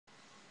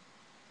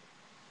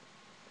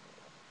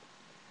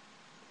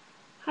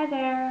Hi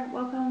there,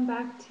 welcome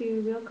back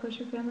to Real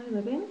Kosher Family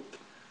Living.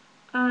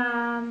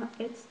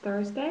 It's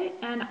Thursday,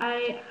 and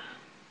I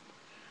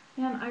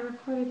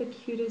recorded the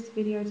cutest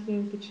video today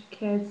with the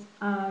kids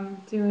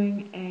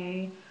doing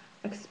a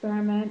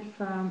experiment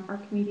from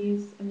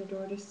Archimedes and the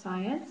Door to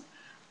Science,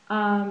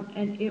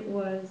 and it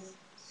was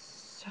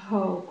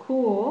so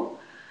cool.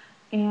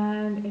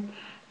 And the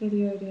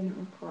video didn't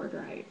record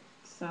right,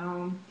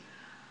 so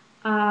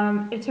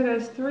it took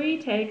us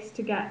 3 takes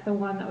to get the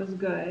one that was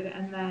good,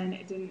 and then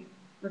it didn't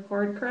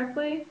record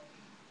correctly.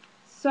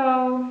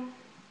 So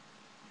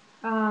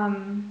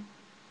I'm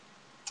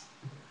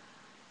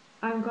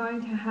going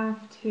to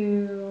have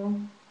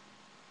to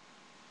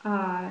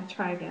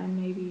try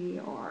again, maybe,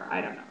 or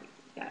I don't know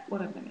yet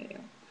what I'm going to do.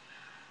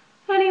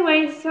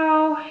 Anyway,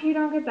 so you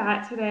don't get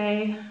that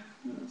today.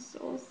 I'm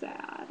so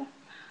sad.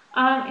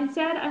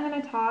 Instead, I'm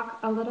going to talk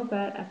a little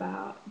bit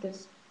about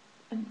this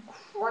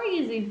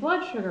crazy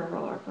blood sugar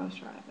roller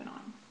coaster I've been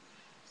on.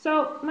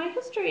 So my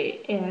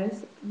history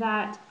is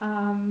that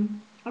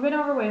I've been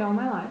overweight all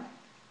my life,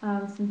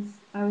 since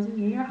I was in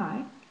junior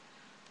high.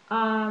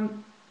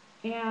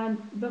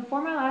 And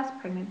before my last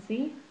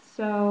pregnancy,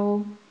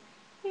 so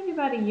maybe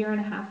about a year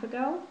and a half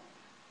ago,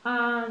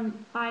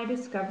 I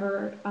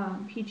discovered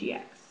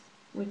PGX,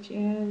 which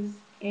is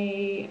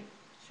a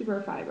super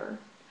fiber.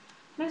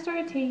 And I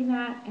started taking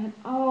that, and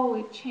oh,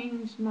 it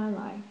changed my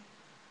life.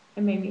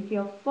 It made me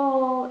feel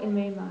full, it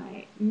made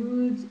my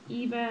moods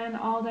even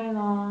all day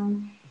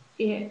long.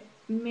 It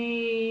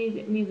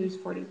made me lose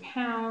 40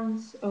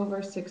 pounds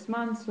over 6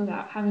 months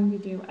without having to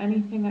do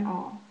anything at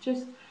all.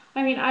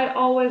 I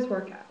always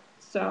work out.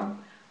 So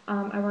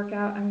I work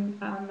out, I'm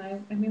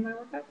in my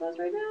workout clothes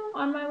right now,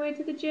 on my way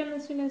to the gym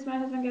as soon as my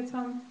husband gets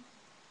home.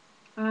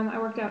 I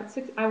work out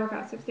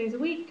 6 days a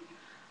week.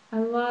 I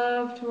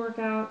love to work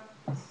out.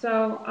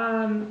 So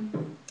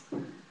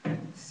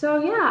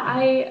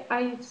yeah,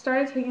 I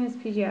started taking this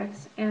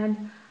PGX,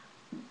 and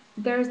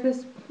there's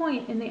this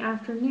point in the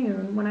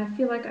afternoon when I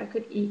feel like I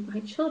could eat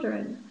my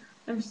children.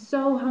 I'm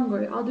so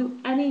hungry. I'll do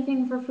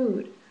anything for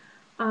food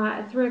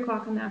at 3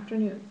 o'clock in the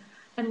afternoon.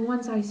 And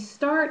once I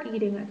start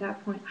eating at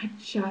that point, I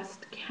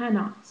just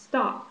cannot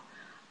stop.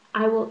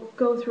 I will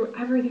go through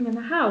everything in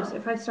the house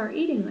if I start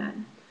eating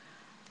then.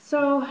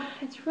 So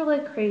it's really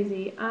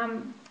crazy.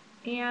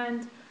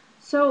 And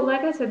so,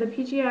 like I said, the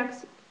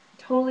PGX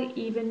totally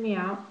evened me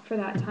out for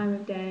that time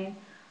of day.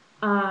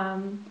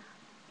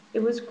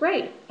 It was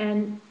great.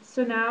 And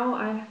so now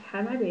I've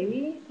had my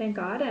baby, thank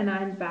God, and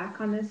I'm back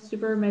on this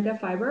super mega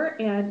fiber,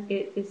 and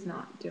it is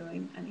not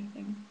doing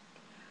anything.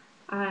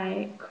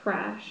 I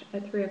crash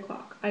at 3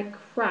 o'clock. I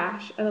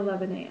crash at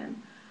 11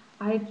 a.m.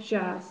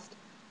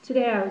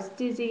 Today I was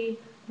dizzy,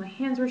 my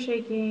hands were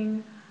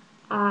shaking,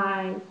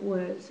 I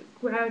was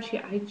grouchy,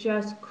 I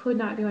just could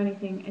not do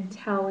anything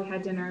until we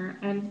had dinner.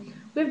 And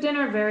we have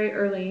dinner very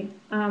early.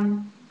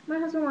 My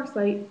husband works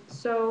late,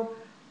 so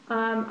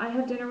I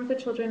have dinner with the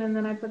children, and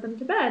then I put them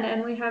to bed,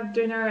 and we have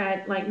dinner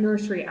at like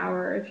nursery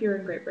hour. If you're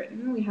in Great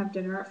Britain, we have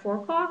dinner at 4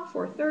 o'clock,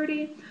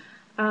 4:30,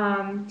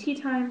 tea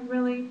time,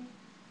 really.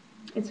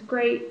 It's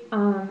great.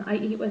 I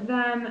eat with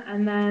them,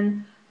 and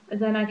then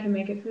I can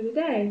make it through the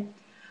day.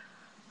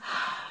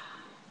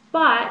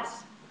 But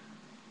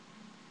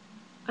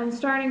I'm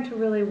starting to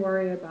really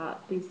worry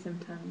about these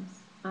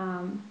symptoms.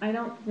 I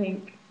don't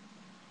think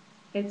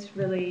it's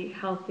really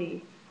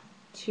healthy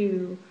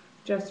to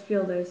just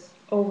feel this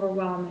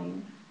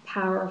overwhelming,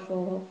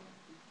 powerful,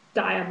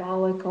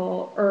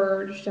 diabolical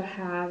urge to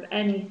have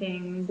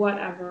anything,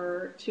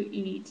 whatever, to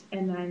eat,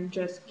 and then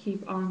just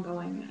keep on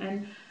going.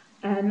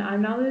 And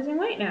I'm not losing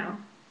weight now.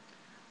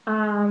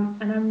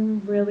 And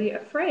I'm really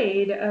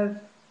afraid of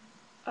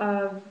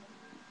I'm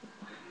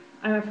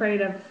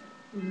afraid of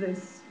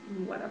this,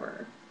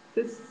 whatever,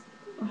 this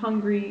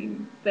hungry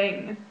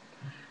thing,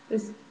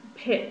 this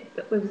pit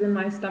that lives in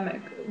my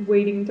stomach,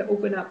 waiting to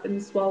open up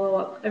and swallow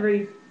up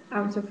every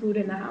ounce of food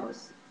in the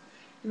house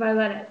if I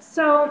let it.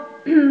 So,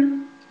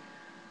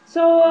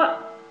 so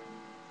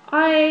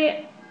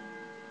I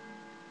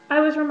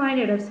was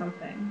reminded of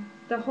something.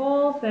 The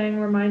whole thing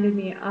reminded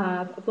me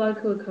of a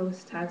blood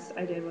glucose test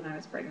I did when I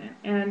was pregnant.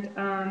 And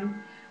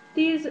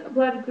these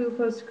blood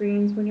glucose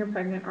screens when you're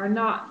pregnant are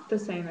not the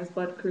same as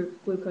blood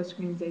glucose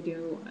screens they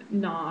do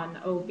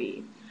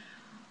non-OB.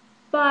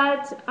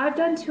 But I've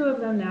done 2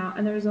 of them now,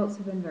 and the results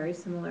have been very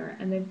similar,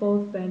 and they've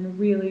both been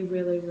really,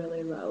 really,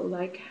 really low,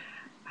 like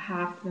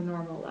half the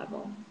normal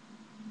level.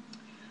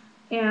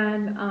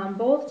 And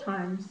both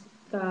times,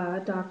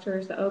 the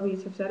doctors, the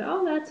OBs have said,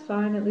 oh, that's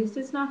fine, at least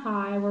it's not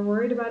high, we're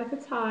worried about if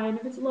it's high, and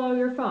if it's low,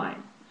 you're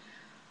fine.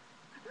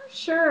 I'm not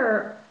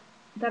sure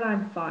that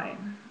I'm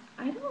fine.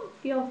 I don't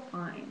feel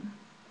fine.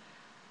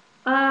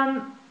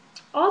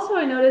 Also,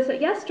 I noticed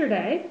that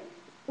yesterday,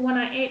 when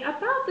I ate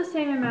about the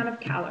same amount of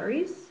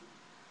calories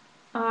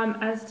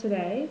as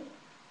today,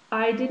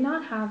 I did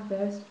not have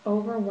this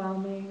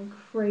overwhelming,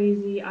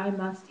 crazy, I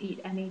must eat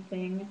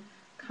anything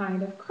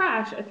kind of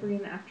crash at 3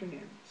 in the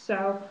afternoon.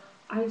 So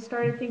I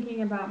started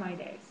thinking about my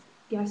days.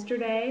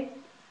 Yesterday,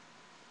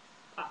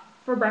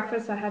 for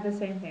breakfast, I had the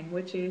same thing,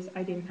 which is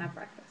I didn't have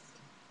breakfast.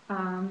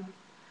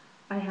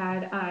 I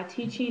had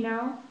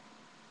tea-chino,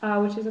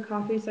 which is a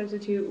coffee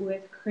substitute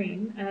with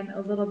cream and a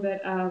little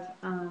bit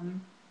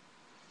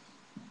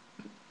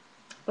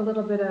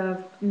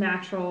of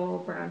natural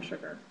brown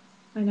sugar.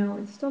 I know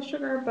it's still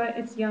sugar, but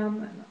it's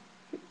yum.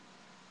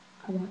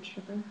 I want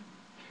sugar.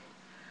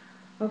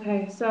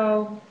 Okay,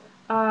 so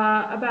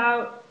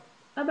about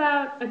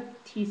a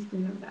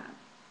teaspoon of that.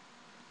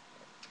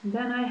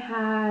 Then I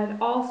had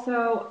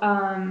also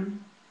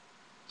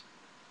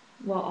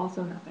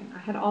also nothing. I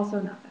had also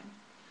nothing.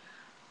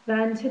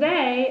 Then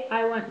today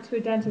I went to a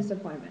dentist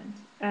appointment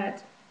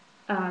at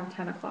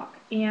 10 o'clock,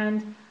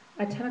 and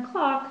at 10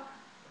 o'clock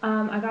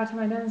I got to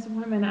my dentist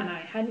appointment and I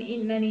hadn't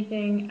eaten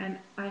anything, and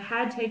I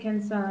had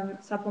taken some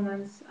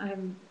supplements.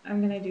 I'm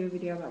gonna do a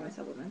video about my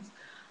supplements,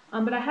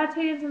 but I had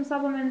taken some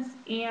supplements,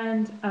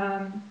 and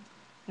I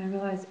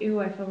realized,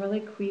 ooh, I feel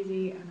really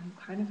queasy, and I'm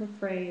kind of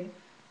afraid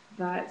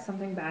that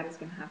something bad is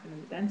going to happen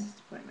in the dentist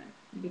appointment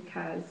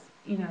because,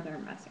 you know, they're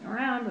messing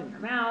around with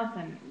your mouth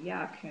and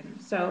yuck. And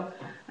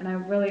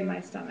my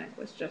stomach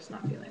was just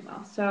not feeling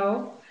well.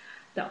 So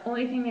the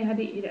only thing they had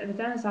to eat at the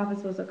dentist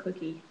office was a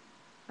cookie,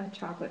 a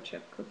chocolate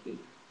chip cookie.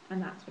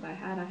 And that's what I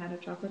had. I had a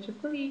chocolate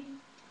chip cookie.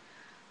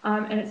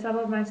 And it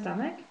settled my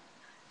stomach.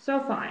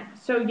 So fine.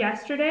 So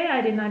yesterday, I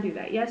did not do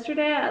that.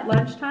 Yesterday at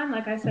lunchtime,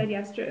 like I said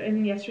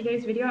in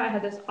yesterday's video, I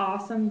had this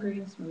awesome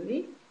green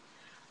smoothie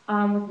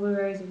with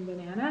blueberries and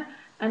banana.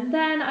 And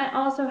then I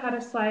also had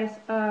a slice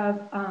of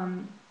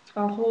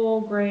a whole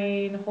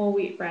grain, whole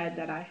wheat bread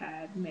that I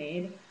had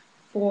made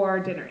for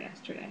dinner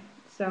yesterday.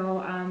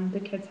 So the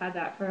kids had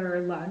that for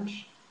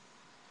lunch.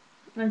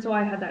 And so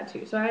I had that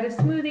too. So I had a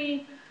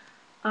smoothie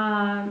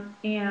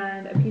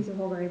and a piece of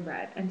whole grain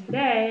bread. And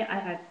today I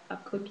had a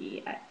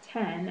cookie at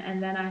 10,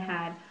 and then I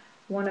had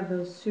one of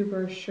those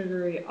super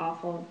sugary,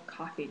 awful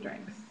coffee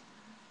drinks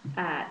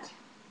at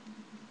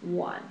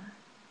 1.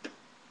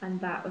 And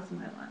that was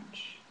my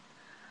lunch.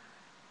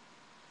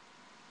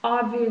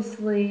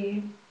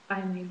 Obviously,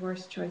 I made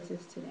worse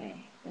choices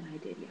today than I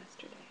did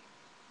yesterday.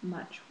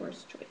 Much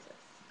worse choices.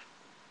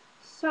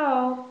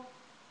 So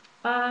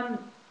I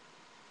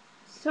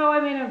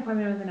made an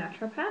appointment with a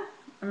naturopath.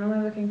 I'm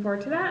really looking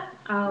forward to that.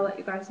 I'll let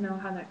you guys know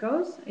how that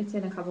goes. It's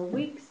in a couple of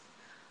weeks.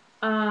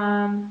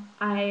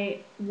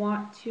 I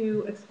want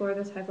to explore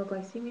this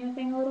hypoglycemia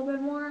thing a little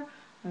bit more.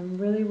 I'm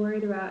really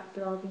worried about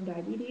developing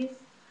diabetes.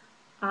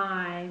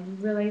 I'm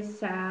really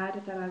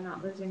sad that I'm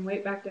not losing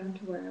weight back down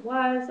to where I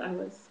was.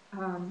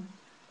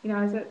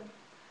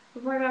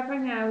 Before I got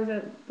pregnant, I was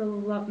at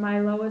my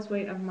lowest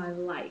weight of my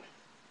life.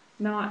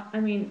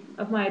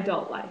 Of my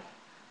adult life.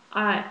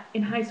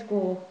 In high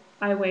school,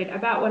 I weighed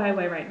about what I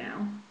weigh right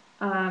now.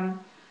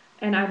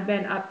 And I've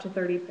been up to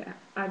 30 pounds.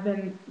 I've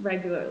been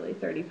regularly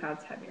 30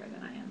 pounds heavier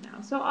than I am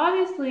now. So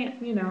obviously,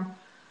 you know,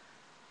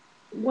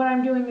 what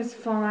I'm doing is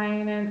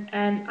fine,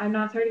 and I'm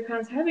not 30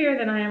 pounds heavier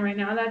than I am right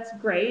now. That's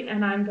great.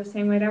 And I'm the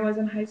same weight I was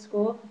in high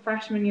school,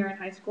 freshman year in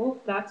high school.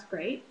 That's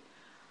great.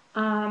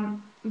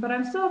 But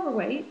I'm still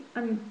overweight.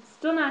 I'm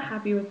still not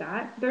happy with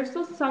that. There's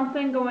still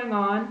something going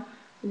on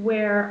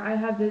where I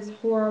have this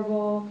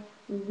horrible,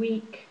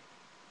 weak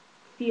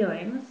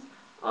feelings.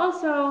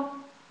 Also,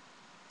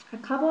 a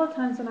couple of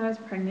times when I was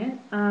pregnant,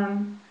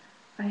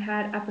 I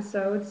had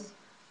episodes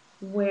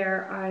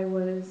where I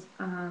was,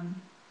 I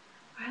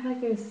had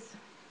like this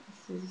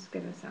is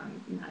gonna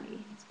sound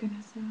nutty. It's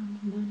gonna sound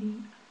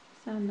nutty.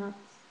 Sound nuts.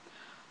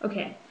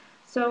 Okay,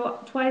 so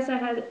twice I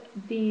had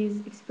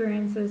these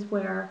experiences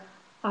where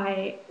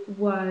I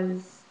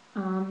was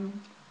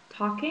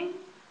talking,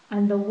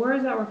 and the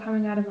words that were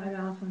coming out of my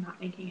mouth were not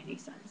making any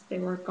sense. They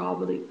were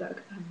gobbledygook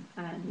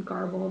and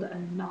garbled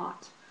and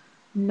not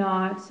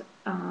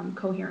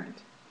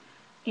coherent.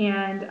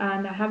 And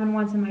that happened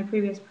once in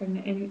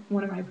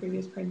one of my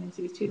previous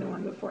pregnancies too, the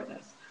one before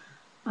this,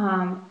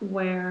 and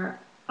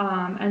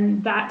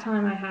that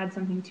time I had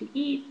something to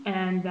eat,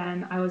 and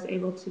then I was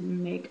able to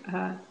make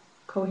a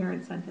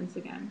coherent sentence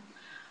again.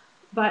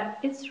 But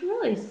it's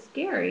really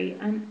scary,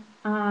 and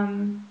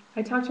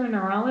I talked to a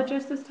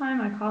neurologist this time.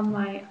 I called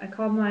my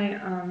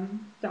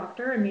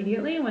doctor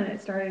immediately when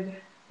it started.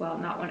 Well,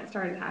 not when it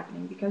started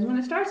happening, because when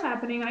it starts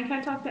happening, I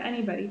can't talk to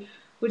anybody,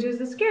 which is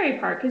the scary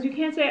part, because you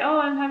can't say, oh,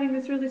 I'm having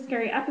this really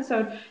scary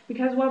episode,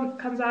 because what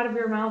comes out of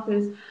your mouth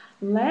is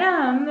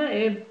lamb,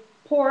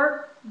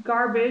 pork,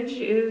 garbage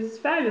is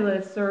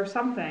fabulous, or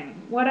something,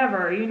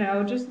 whatever, you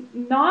know, just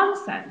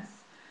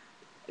nonsense,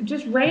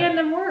 just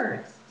random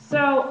words.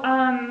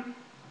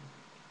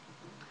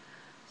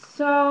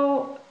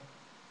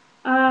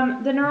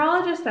 The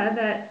neurologist said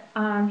that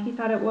he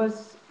thought it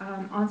was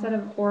onset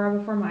of aura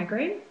before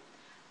migraine,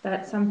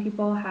 that some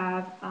people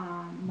have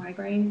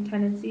migraine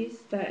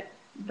tendencies that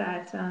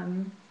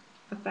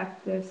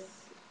affect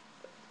this,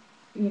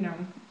 you know,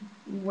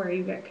 where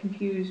you get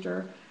confused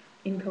or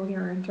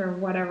incoherent or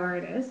whatever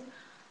it is.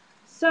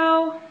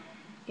 So,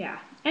 yeah.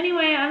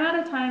 Anyway, I'm out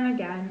of time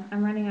again.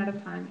 I'm running out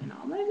of time in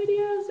all my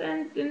videos,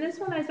 and in this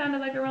one I sounded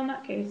like a real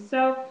nutcase.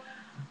 So,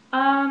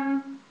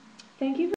 thank you for